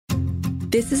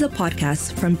This is a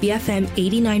podcast from BFM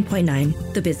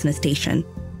 89.9, the business station.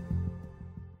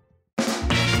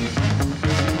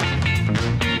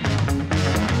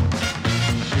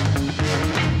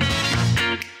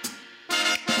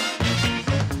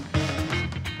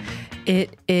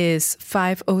 It is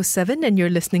 5:07 and you're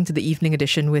listening to the Evening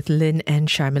Edition with Lynn and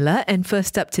Sharmila. And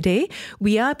first up today,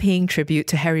 we are paying tribute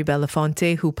to Harry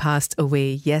Belafonte, who passed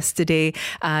away yesterday.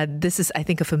 This is, I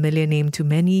think, a familiar name to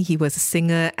many. He was a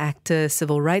singer, actor,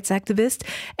 civil rights activist,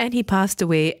 and he passed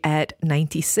away at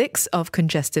 96 of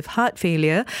congestive heart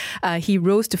failure. He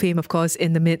rose to fame, of course,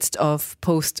 in the midst of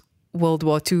post-World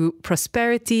War II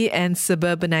prosperity and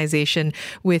suburbanization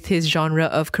with his genre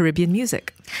of Caribbean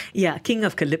music. Yeah, King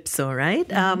of Calypso, right?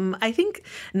 I think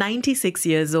 96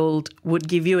 years old would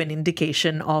give you an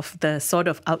indication of the sort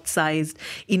of outsized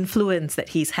influence that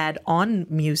he's had on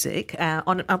music,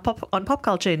 on pop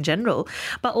culture in general,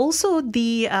 but also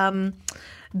the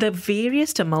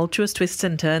various tumultuous twists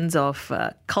and turns of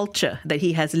culture that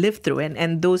he has lived through.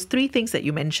 And those three things that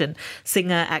you mentioned,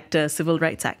 singer, actor, civil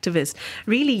rights activist,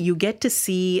 really you get to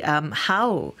see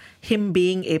how him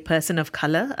being a person of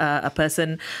color, a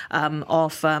person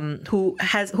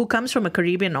who comes from a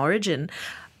Caribbean origin,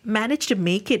 managed to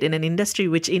make it in an industry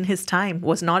which in his time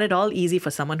was not at all easy for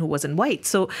someone who wasn't white.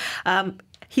 So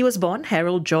he was born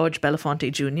Harold George Belafonte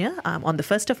Jr. On the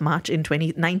 1st of March in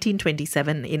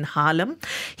 1927 in Harlem.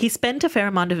 He spent a fair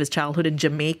amount of his childhood in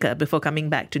Jamaica before coming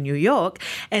back to New York.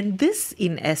 And this,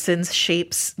 in essence,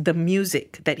 shapes the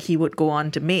music that he would go on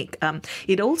to make.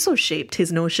 It also shaped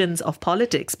his notions of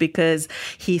politics because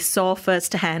he saw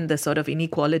firsthand the sort of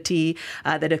inequality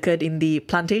that occurred in the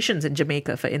plantations in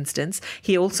Jamaica, for instance.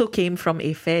 He also came from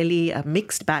a fairly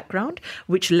mixed background,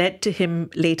 which led to him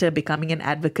later becoming an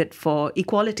advocate for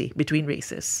equality between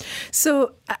races.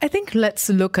 So I think let's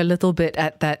look a little bit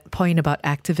at that point about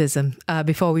activism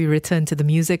before we return to the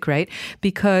music, right?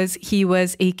 Because he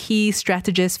was a key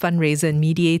strategist, fundraiser, and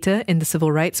mediator in the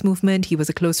civil rights movement. He was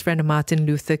a close friend of Martin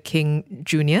Luther King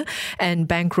Jr. and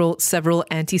bankrolled several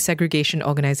anti-segregation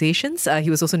organizations. He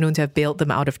was also known to have bailed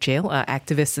them out of jail,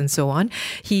 activists and so on.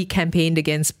 He campaigned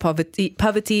against poverty,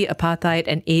 apartheid,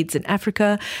 and AIDS in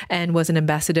Africa, and was an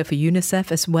ambassador for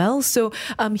UNICEF as well. So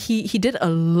he did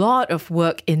a lot of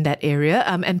work in that area.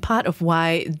 And part of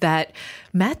why that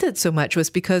mattered so much was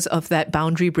because of that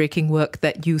boundary breaking work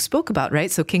that you spoke about,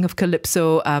 right? So King of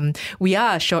Calypso, we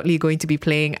are shortly going to be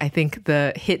playing, I think,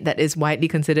 the hit that is widely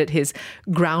considered his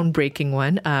groundbreaking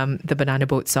one, the Banana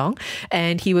Boat song.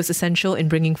 And he was essential in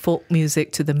bringing folk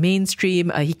music to the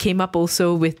mainstream. He came up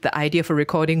also with the idea for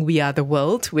recording We Are the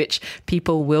World, which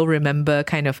people will remember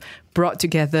kind of brought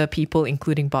together people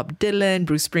including Bob Dylan,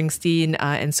 Bruce Springsteen,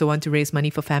 and so on to raise money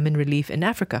for famine relief in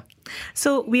Africa.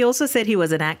 So we also said he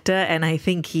was an actor, and I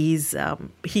think he's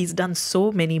done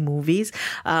so many movies,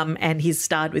 and he's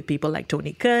starred with people like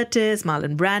Tony Curtis,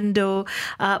 Marlon Brando,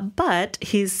 but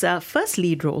his first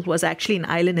lead role was actually in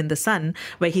Island in the Sun,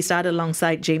 where he starred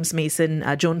alongside James Mason,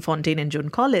 Joan Fontaine, and Joan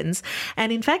Collins.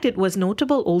 And in fact, it was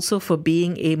notable also for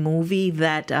being a movie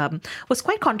that was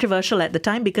quite controversial at the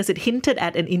time because it hinted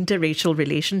at an interracial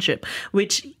relationship,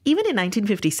 which even in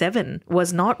 1957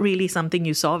 was not really something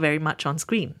you saw very much on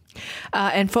screen.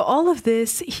 And for all of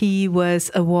this, he was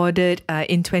awarded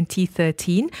in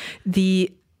 2013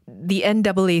 the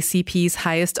NAACP's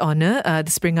highest honor, the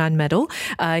Spingarn Medal.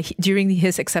 During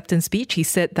his acceptance speech, he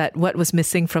said that what was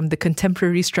missing from the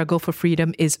contemporary struggle for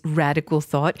freedom is radical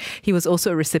thought. He was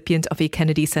also a recipient of a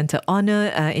Kennedy Center honor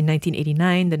in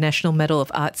 1989, the National Medal of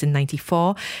Arts in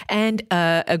 94, and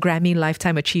a Grammy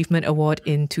Lifetime Achievement Award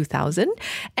in 2000.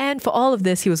 And for all of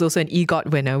this, he was also an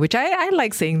EGOT winner, which I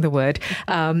like saying the word.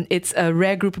 It's a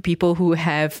rare group of people who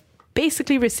have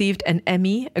basically received an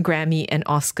Emmy, a Grammy, an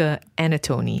Oscar, and a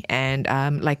Tony. And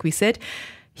like we said,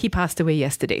 he passed away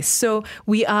yesterday. So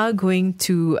we are going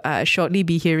to shortly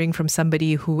be hearing from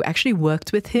somebody who actually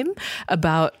worked with him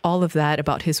about all of that,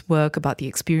 about his work, about the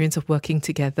experience of working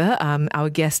together. Our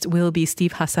guest will be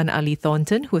Steve Hassan Ali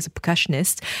Thornton, who is a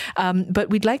percussionist. But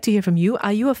we'd like to hear from you.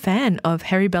 Are you a fan of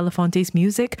Harry Belafonte's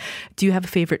music? Do you have a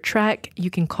favorite track? You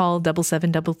can call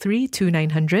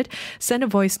 7733-2900, send a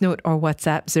voice note or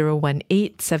WhatsApp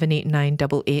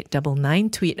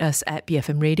 018-789-8899. Tweet us at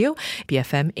BFM Radio,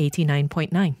 BFM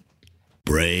 89.9.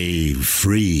 Brave,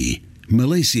 free,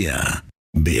 Malaysia.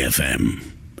 BFM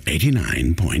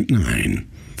 89.9,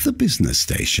 the business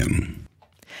station.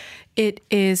 It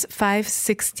is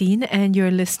 5:16 and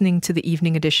you're listening to the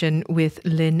Evening Edition with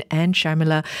Lynn and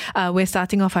Sharmila. We're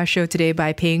starting off our show today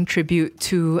by paying tribute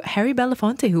to Harry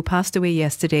Belafonte, who passed away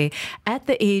yesterday at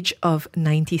the age of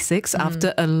 96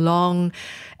 after a long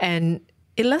and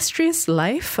illustrious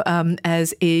life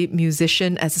as a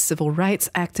musician, as a civil rights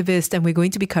activist, and we're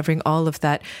going to be covering all of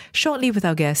that shortly with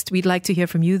our guest. We'd like to hear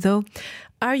from you, though.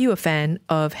 Are you a fan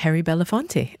of Harry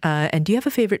Belafonte? And do you have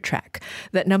a favorite track?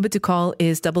 That number to call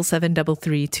is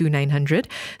 77332900.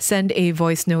 Send a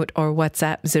voice note or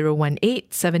WhatsApp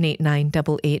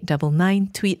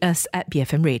 018-789-8899. Tweet us at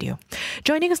BFM Radio.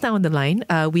 Joining us now on the line,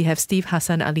 we have Steve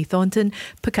Hassan Ali Thornton,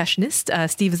 percussionist.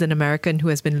 Steve is an American who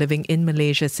has been living in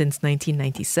Malaysia since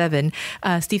 1997.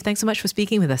 Steve, thanks so much for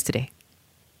speaking with us today.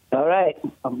 All right.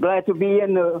 I'm glad to be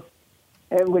in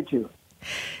with you.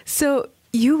 So,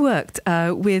 you worked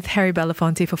with Harry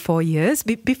Belafonte for 4 years.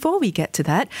 Before we get to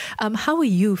that, how were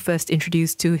you first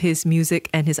introduced to his music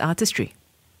and his artistry?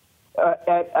 At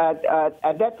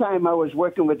that time, I was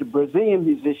working with the Brazilian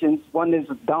musicians. One is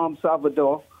Dom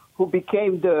Salvador, who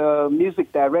became the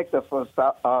music director for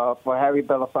Harry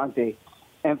Belafonte.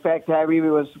 In fact, Harry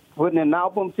was putting an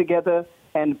album together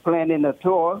and planning a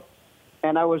tour.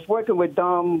 And I was working with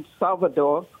Dom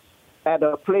Salvador at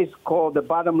a place called the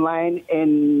Bottom Line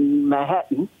in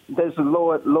Manhattan. There's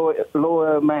lower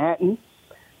Manhattan.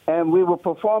 And we were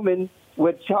performing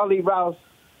with Charlie Rouse,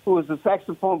 who was a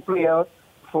saxophone player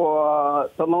for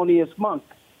Thelonious Monk.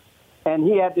 And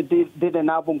he did an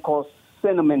album called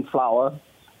Cinnamon Flower,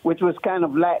 which was kind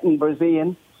of Latin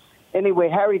Brazilian. Anyway,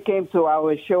 Harry came to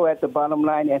our show at the Bottom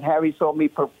Line, and Harry saw me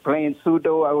playing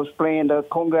pseudo. I was playing the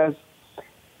congas.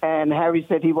 And Harry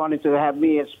said he wanted to have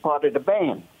me as part of the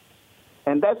band.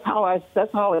 And that's how it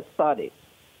started.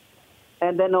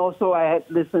 And then also I had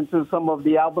listened to some of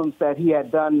the albums that he had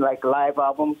done, like live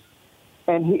albums.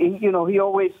 And he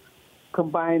always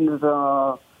combines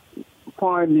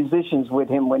foreign musicians with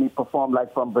him when he performed,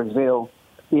 like from Brazil.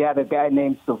 He had a guy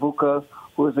named Savuka,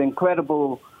 who was an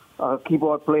incredible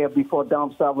keyboard player before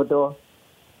Dom Salvador.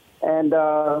 And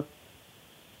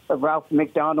Ralph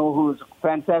McDonald, who's a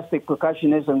fantastic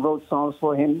percussionist and wrote songs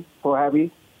for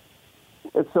Harry.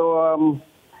 So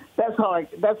that's how I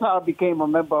became a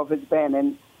member of his band.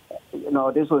 And,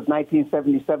 this was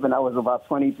 1977. I was about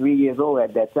 23 years old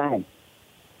at that time.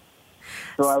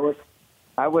 So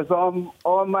I was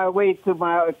on my way to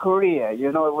my career.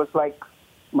 It was like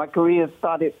my career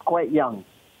started quite young.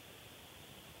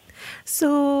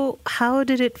 So how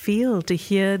did it feel to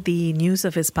hear the news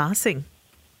of his passing?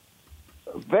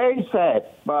 Very sad,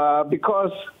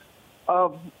 because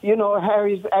of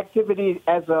Harry's activity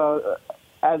as a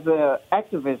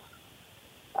activist.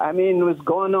 I mean, it was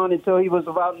going on until he was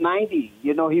about 90.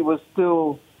 He was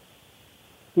still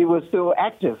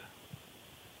active.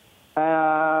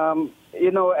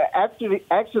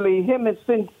 Actually, him and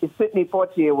Sidney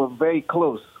Poitier were very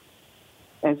close.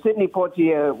 And Sidney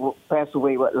Poitier passed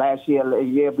away last year, a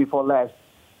year before last.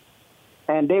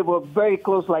 And they were very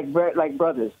close, like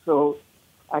brothers. So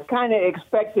I kind of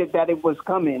expected that it was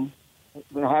coming,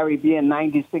 Harry being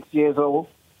 96 years old.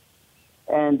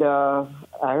 And I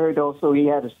heard also he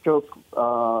had a stroke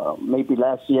maybe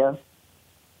last year.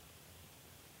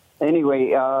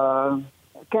 Anyway, I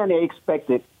kind of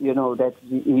expected, that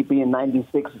he being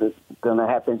 96 is going to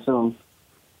happen soon.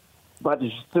 But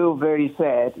it's still very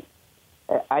sad.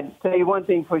 I'd tell you one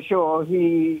thing for sure.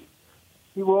 I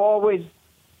will always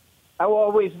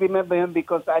remember him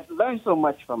because I learned so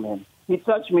much from him. He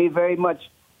touched me very much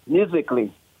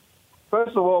musically.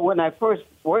 First of all, when I first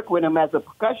worked with him as a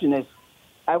percussionist,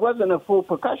 I wasn't a full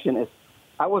percussionist.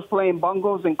 I was playing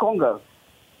bongos and congas.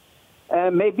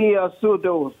 And maybe a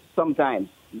pseudo sometimes.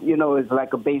 It's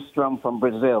like a bass drum from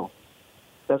Brazil.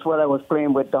 That's what I was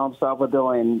playing with Dom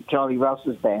Salvador and Charlie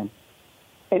Rouse's band.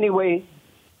 Anyway,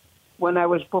 when I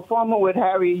was performing with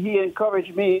Harry, he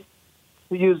encouraged me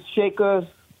to use shakers,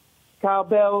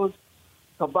 cowbells,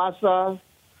 cabasa,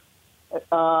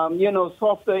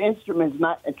 softer instruments,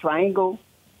 not a triangle.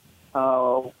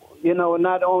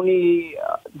 Not only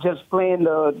just playing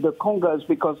the congas,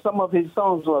 because some of his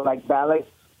songs were like ballads.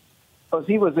 Because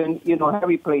he was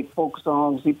Harry played folk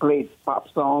songs, he played pop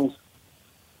songs.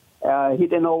 He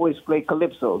didn't always play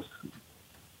calypsos.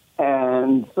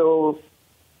 And so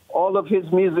all of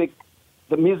his music,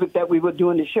 the music that we would do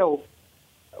in the show,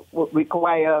 would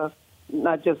require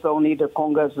not just only the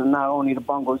congas and not only the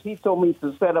bongos. He told me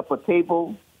to set up a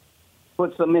table,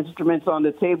 put some instruments on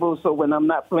the table, so when I'm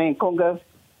not playing congas,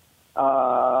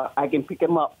 I can pick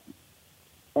them up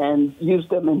and use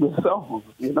them in the songs,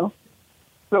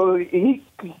 So he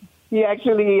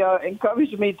actually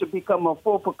encouraged me to become a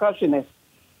full percussionist,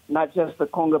 not just a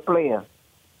conga player.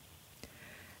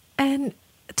 And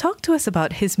talk to us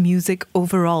about his music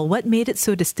overall. What made it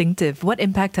so distinctive? What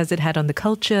impact has it had on the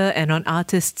culture and on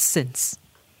artists since?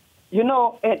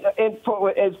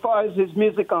 As far as his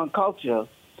music on culture,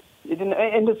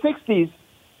 in the 60s,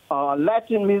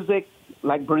 Latin music,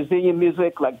 like Brazilian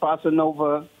music, like bossa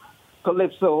nova,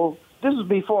 calypso. This is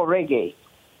before reggae.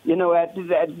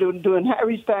 During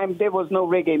Harry's time, there was no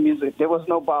reggae music. There was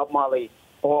no Bob Marley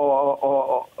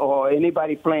or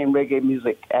anybody playing reggae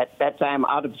music at that time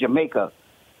out of Jamaica.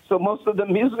 So most of the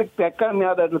music that came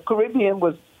out of the Caribbean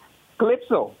was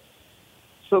calypso.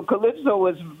 So calypso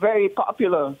was very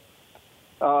popular.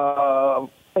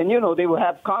 And they would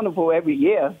have carnival every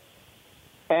year.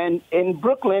 And in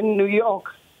Brooklyn, New York,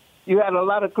 you had a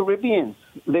lot of Caribbeans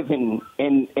living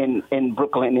in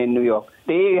Brooklyn, in New York.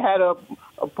 They had a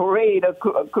parade, a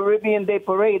Caribbean Day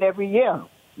parade every year.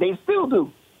 They still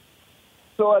do.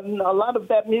 So a lot of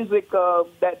that music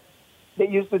that they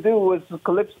used to do was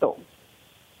calypso,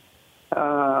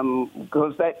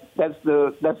 because that's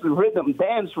the rhythm,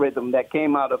 dance rhythm that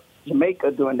came out of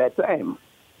Jamaica during that time.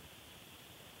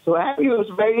 So Harry was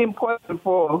very important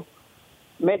for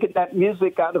making that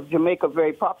music out of Jamaica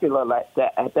very popular like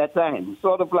that at that time.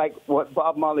 Sort of like what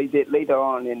Bob Marley did later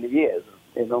on in the years,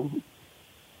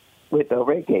 with the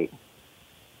reggae.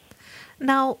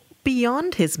 Now,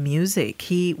 beyond his music,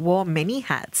 he wore many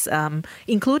hats,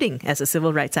 including as a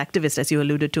civil rights activist, as you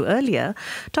alluded to earlier.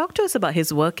 Talk to us about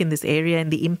his work in this area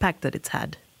and the impact that it's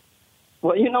had.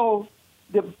 Well, to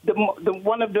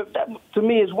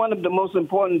me is one of the most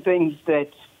important things that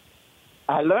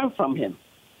I learned from him.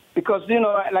 Because,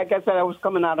 like I said, I was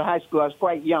coming out of high school. I was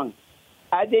quite young.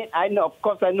 I know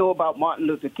about Martin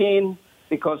Luther King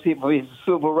because of his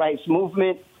civil rights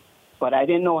movement, but I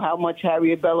didn't know how much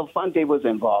Harry Belafonte was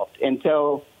involved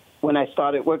until when I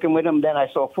started working with him. Then I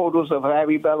saw photos of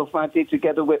Harry Belafonte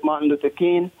together with Martin Luther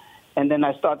King, and then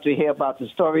I started to hear about the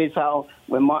stories how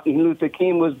when Martin Luther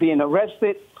King was being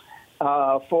arrested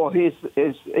for his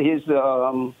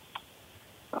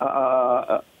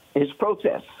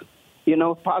protests.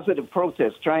 Positive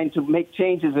protests, trying to make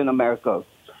changes in America,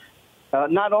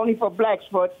 not only for blacks,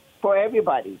 but for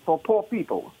everybody, for poor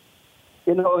people.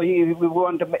 We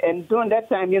wanted to, and during that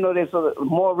time, there's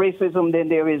more racism than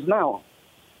there is now.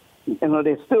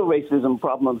 There's still racism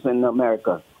problems in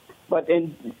America. But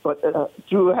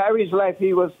through Harry's life,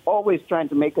 he was always trying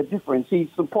to make a difference. He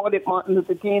supported Martin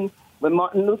Luther King. When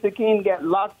Martin Luther King got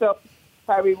locked up,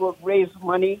 Harry would raise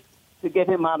money to get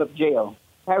him out of jail.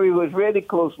 Harry was really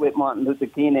close with Martin Luther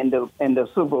King and the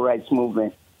civil rights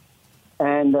movement.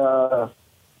 And,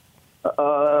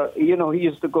 he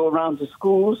used to go around to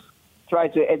schools, try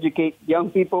to educate young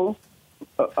people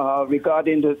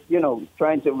regarding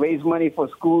trying to raise money for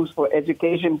schools for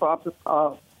education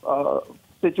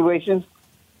situations.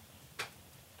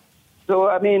 So,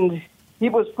 he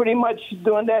was pretty much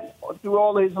doing that through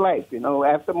all his life.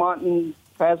 After Martin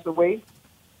passed away,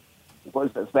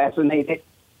 was assassinated,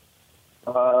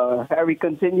 Harry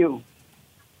continued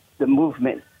the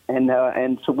movement and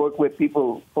to work with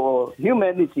people for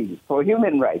humanity, for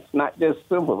human rights, not just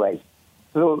civil rights.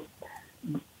 So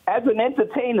as an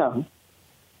entertainer,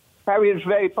 Harry was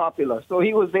very popular. So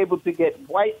he was able to get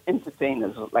white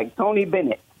entertainers like Tony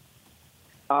Bennett,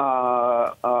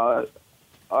 Frank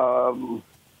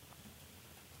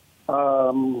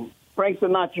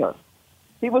Sinatra.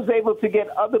 He was able to get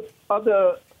other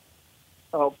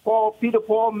Peter,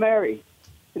 Paul, Mary,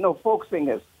 folk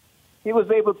singers. He was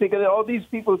able to get all these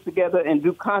people together and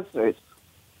do concerts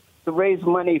to raise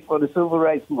money for the civil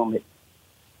rights movement.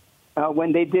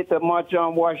 When they did the March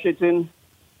on Washington,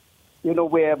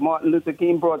 where Martin Luther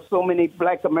King brought so many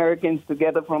black Americans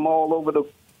together from all over the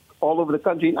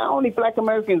country. Not only black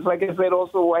Americans, like I said,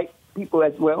 also white people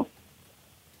as well.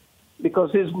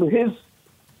 Because his movement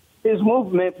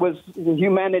was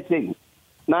humanity,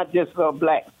 not just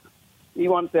blacks. He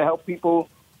wanted to help people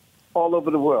all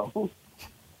over the world.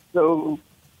 So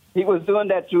he was doing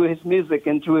that through his music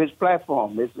and through his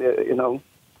platform,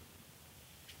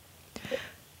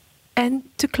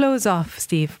 And to close off,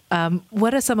 Steve,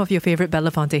 what are some of your favorite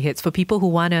Belafonte hits for people who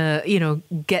want to,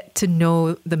 get to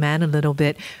know the man a little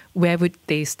bit? Where would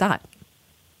they start?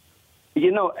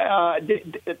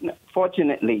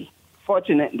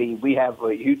 Fortunately, we have a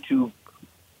YouTube,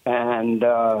 and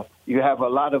you have a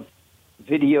lot of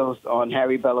videos on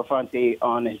Harry Belafonte,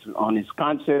 on his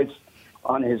concerts,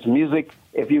 on his music.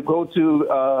 If you go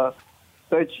to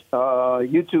search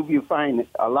YouTube, you find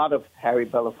a lot of Harry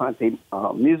Belafonte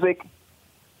music,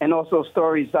 and also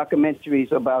stories,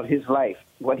 documentaries about his life,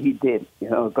 what he did,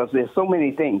 because there's so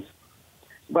many things.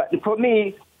 But for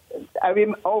me, I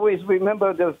always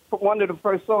remember one of the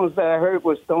first songs that I heard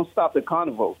was "Don't Stop the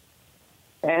Carnival."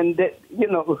 And,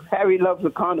 Harry loved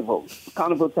the carnival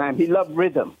time. He loved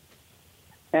rhythm.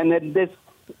 And in this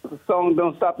song,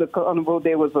 "Don't Stop the Carnival,"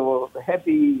 there was a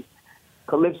heavy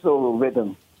calypso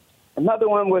rhythm. Another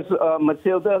one was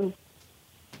Matilda.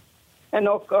 And,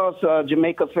 of course,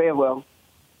 Jamaica Farewell.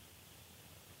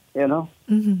 You know?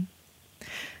 Mm-hmm.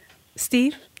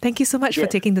 Steve, thank you so much for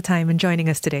taking the time and joining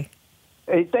us today.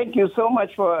 Hey, thank you so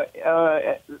much for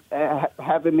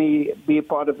having me be a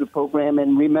part of the program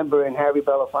and remembering Harry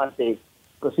Belafonte,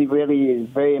 because he really is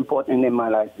very important in my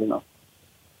life, you know,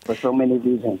 for so many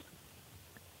reasons.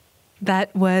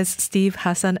 That was Steve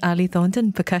Hassan Ali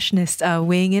Thornton, percussionist,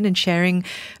 weighing in and sharing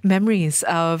memories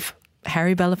of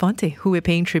Harry Belafonte, who we're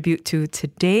paying tribute to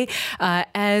today.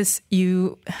 As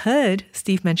you heard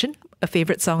Steve mention, a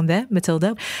favorite song there,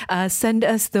 Matilda. Send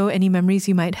us, though, any memories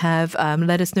you might have.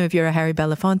 Let us know if you're a Harry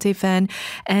Belafonte fan,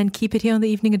 and keep it here on the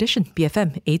Evening Edition,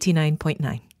 BFM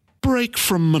 89.9. Break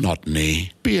from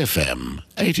monotony, BFM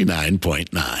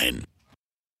 89.9.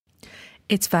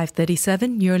 It's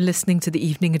 5:37. You're listening to the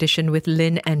Evening Edition with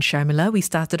Lynn and Sharmila. We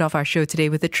started off our show today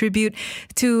with a tribute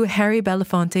to Harry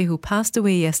Belafonte, who passed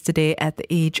away yesterday at the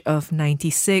age of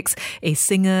 96. A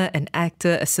singer, an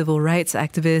actor, a civil rights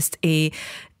activist, an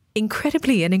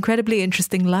incredibly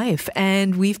interesting life.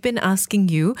 And we've been asking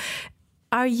you,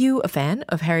 are you a fan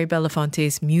of Harry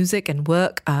Belafonte's music and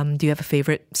work? Do you have a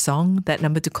favorite song? That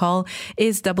number to call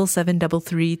is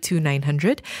 7733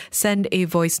 2900. Send a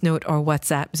voice note or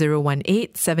WhatsApp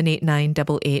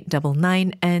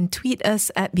 018-789-8899 and tweet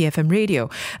us at BFM Radio.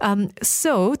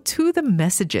 So to the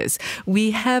messages,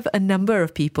 we have a number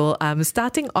of people.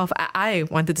 Starting off, I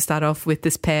wanted to start off with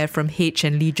this pair from H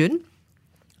and Lee Jun.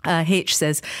 H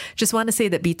says, just want to say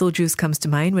that Beetlejuice comes to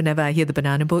mind whenever I hear the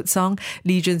Banana Boat song.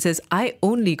 Legion says, I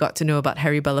only got to know about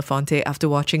Harry Belafonte after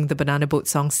watching the Banana Boat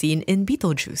song scene in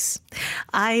Beetlejuice.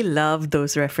 I love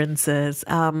those references.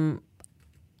 I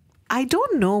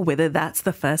don't know whether that's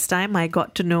the first time I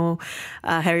got to know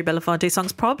Harry Belafonte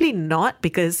songs. Probably not,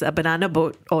 because Banana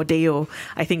Boat or Deo,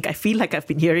 I feel like I've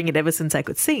been hearing it ever since I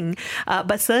could sing.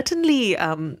 But certainly,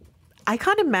 I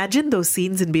can't imagine those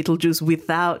scenes in Beetlejuice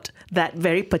without that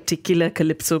very particular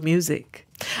calypso music.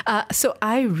 So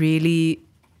I really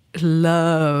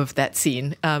love that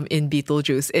scene in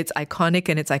Beetlejuice. It's iconic,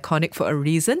 and it's iconic for a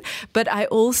reason. But I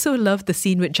also love the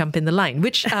scene with Jump in the Line,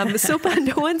 which so far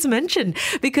no one's mentioned,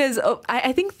 because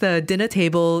I think the dinner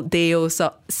table Deo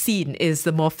scene is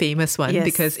the more famous one,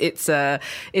 because it's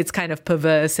kind of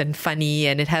perverse and funny,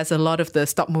 and it has a lot of the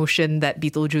stop motion that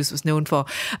Beetlejuice was known for.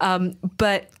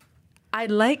 But I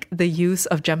like the use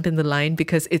of Jump in the Line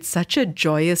because it's such a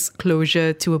joyous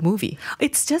closure to a movie.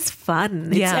 It's just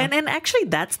fun. And actually,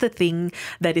 that's the thing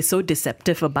that is so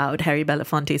deceptive about Harry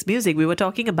Belafonte's music. We were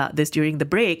talking about this during the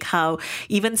break, how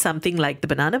even something like the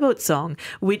Banana Boat song,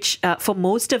 which for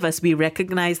most of us, we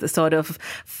recognize the sort of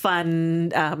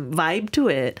fun vibe to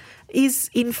it, is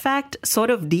in fact sort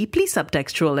of deeply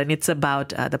subtextual, and it's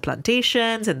about the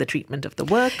plantations and the treatment of the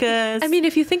workers. I mean,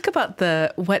 if you think about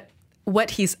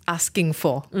what he's asking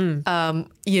for, come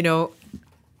Mr.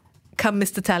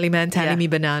 Tallyman, tally me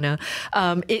banana.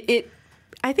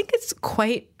 I think it's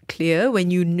quite clear when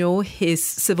you know his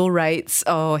civil rights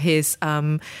or his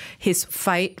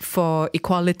fight for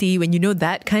equality. When you know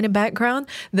that kind of background,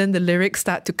 then the lyrics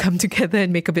start to come together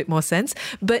and make a bit more sense.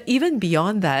 But even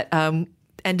beyond that, and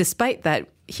despite that,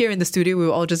 here in the studio, we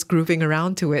were all just grooving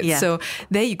around to it. Yeah. So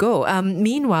there you go.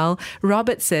 Meanwhile,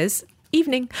 Robert says,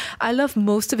 evening. I love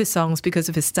most of his songs because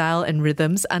of his style and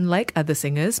rhythms. Unlike other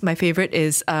singers, my favorite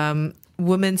is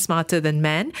Woman Smarter Than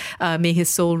Man. May his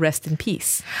soul rest in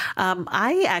peace.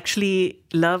 I actually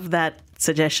love that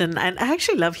suggestion, and I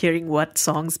actually love hearing what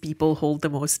songs people hold the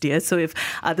most dear. So if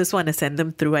others want to send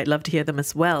them through, I'd love to hear them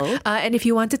as well. And if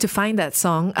you wanted to find that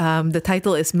song, the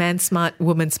title is Man Smart,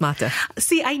 Woman Smarter.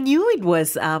 See, I knew it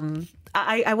was...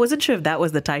 I wasn't sure if that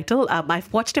was the title.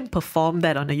 I've watched him perform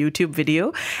that on a YouTube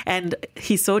video, and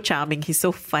he's so charming. He's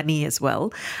so funny as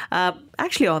well.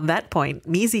 Actually, on that point,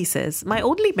 Mizi says, my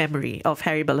only memory of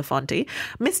Harry Belafonte,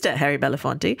 Mr. Harry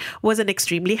Belafonte, was an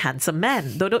extremely handsome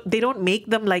man. They don't make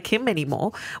them like him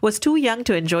anymore. Was too young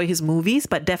to enjoy his movies,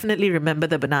 but definitely remember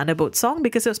the Banana Boat song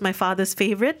because it was my father's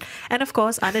favorite. And of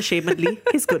course, unashamedly,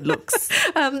 his good looks.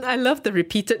 I love the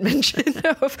repeated mention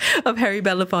of Harry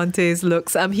Belafonte's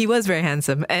looks. He was very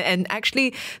handsome. And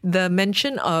actually, the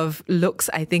mention of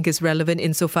looks, I think, is relevant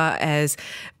insofar as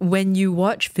when you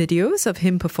watch videos of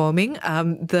him performing,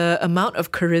 the amount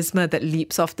of charisma that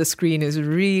leaps off the screen is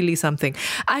really something.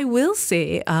 I will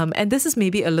say, and this is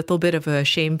maybe a little bit of a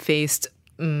shamefaced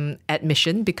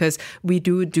admission because we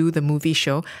do the movie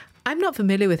show. I'm not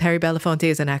familiar with Harry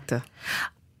Belafonte as an actor.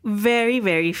 Very,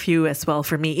 very few as well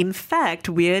for me. In fact,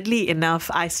 weirdly enough,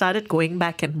 I started going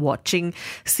back and watching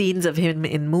scenes of him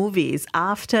in movies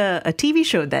after a TV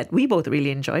show that we both really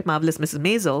enjoyed, Marvelous Mrs.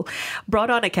 Maisel, brought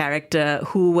on a character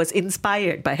who was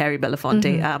inspired by Harry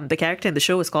Belafonte. The character in the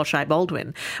show was called Shai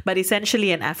Baldwin, but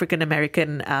essentially an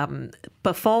African-American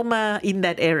performer in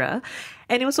that era.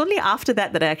 And it was only after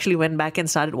that I actually went back and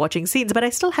started watching scenes. But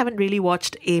I still haven't really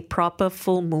watched a proper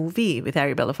full movie with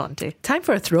Harry Belafonte. Time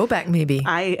for a throwback, maybe.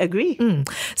 I agree.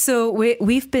 So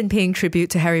we've been paying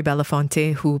tribute to Harry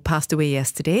Belafonte, who passed away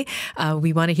yesterday.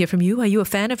 We want to hear from you. Are you a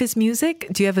fan of his music?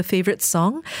 Do you have a favorite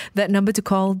song? That number to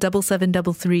call,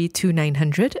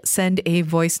 7733-2900. Send a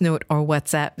voice note or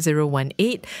WhatsApp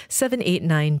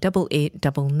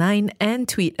 018-789-8899 and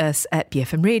tweet us at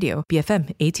BFM Radio,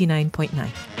 BFM 89.9.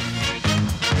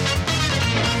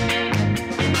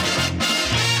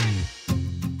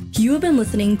 You have been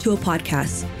listening to a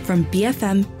podcast from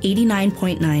BFM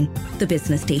 89.9, the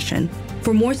business station.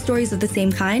 For more stories of the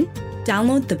same kind,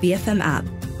 download the BFM app.